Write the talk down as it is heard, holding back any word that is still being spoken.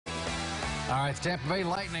All right, the Tampa Bay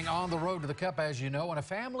Lightning on the road to the Cup, as you know, and a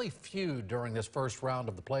family feud during this first round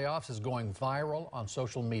of the playoffs is going viral on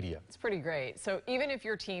social media. It's pretty great. So even if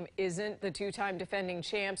your team isn't the two-time defending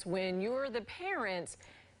champs, when you're the parents,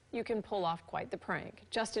 you can pull off quite the prank.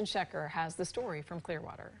 Justin Schecker has the story from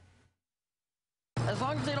Clearwater. As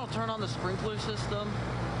long as they don't turn on the sprinkler system,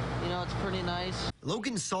 you know, it's pretty nice.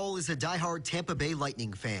 Logan Saul is a diehard Tampa Bay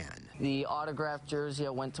Lightning fan. The autographed jersey,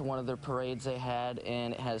 I went to one of their parades they had,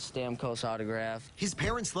 and it has Stamkos autograph. His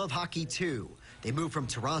parents love hockey, too. They moved from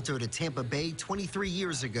Toronto to Tampa Bay 23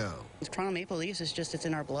 years ago. Toronto Maple Leafs is just, it's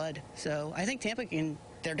in our blood. So I think Tampa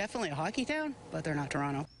they're definitely a hockey town, but they're not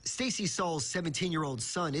Toronto. Stacey Saul's 17-year-old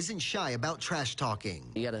son isn't shy about trash talking.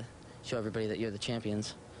 You got to show everybody that you're the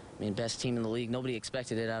champions. I mean, best team in the league. Nobody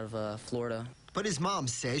expected it out of Florida. But his mom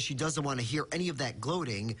says she doesn't want to hear any of that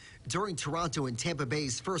gloating during Toronto and Tampa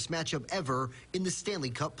Bay's first matchup ever in the Stanley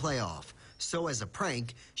Cup playoff. So as a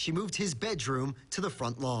prank, she moved his bedroom to the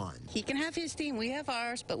front lawn. He can have his team, we have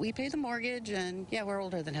ours, but we pay the mortgage, and yeah, we're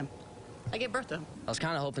older than him. I gave birth to him. I was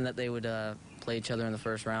kind of hoping that they would play each other in the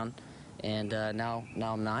first round, and now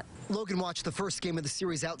I'm not. Logan watched the first game of the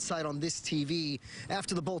series outside on this TV.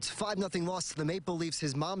 After the Bolts' 5-0 loss to the Maple Leafs,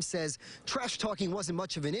 his mom says trash talking wasn't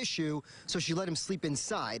much of an issue, so she let him sleep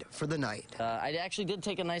inside for the night. I actually did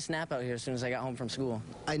take a nice nap out here as soon as I got home from school.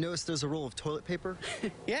 I noticed there's a roll of toilet paper.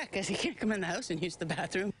 Yeah, because he can't come in the house and use the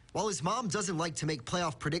bathroom. While his mom doesn't like to make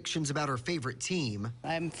playoff predictions about her favorite team,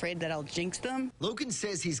 I'm afraid that I'll jinx them. Logan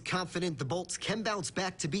says he's confident the Bolts can bounce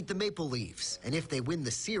back to beat the Maple Leafs. And if they win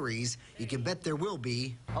the series, you can bet there will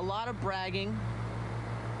be a lot of bragging.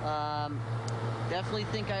 Definitely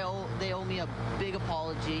think they owe me a big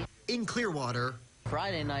apology. In Clearwater,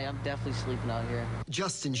 Friday night, I'm definitely sleeping out here.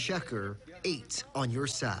 Justin Schecker, 8 on your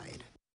side.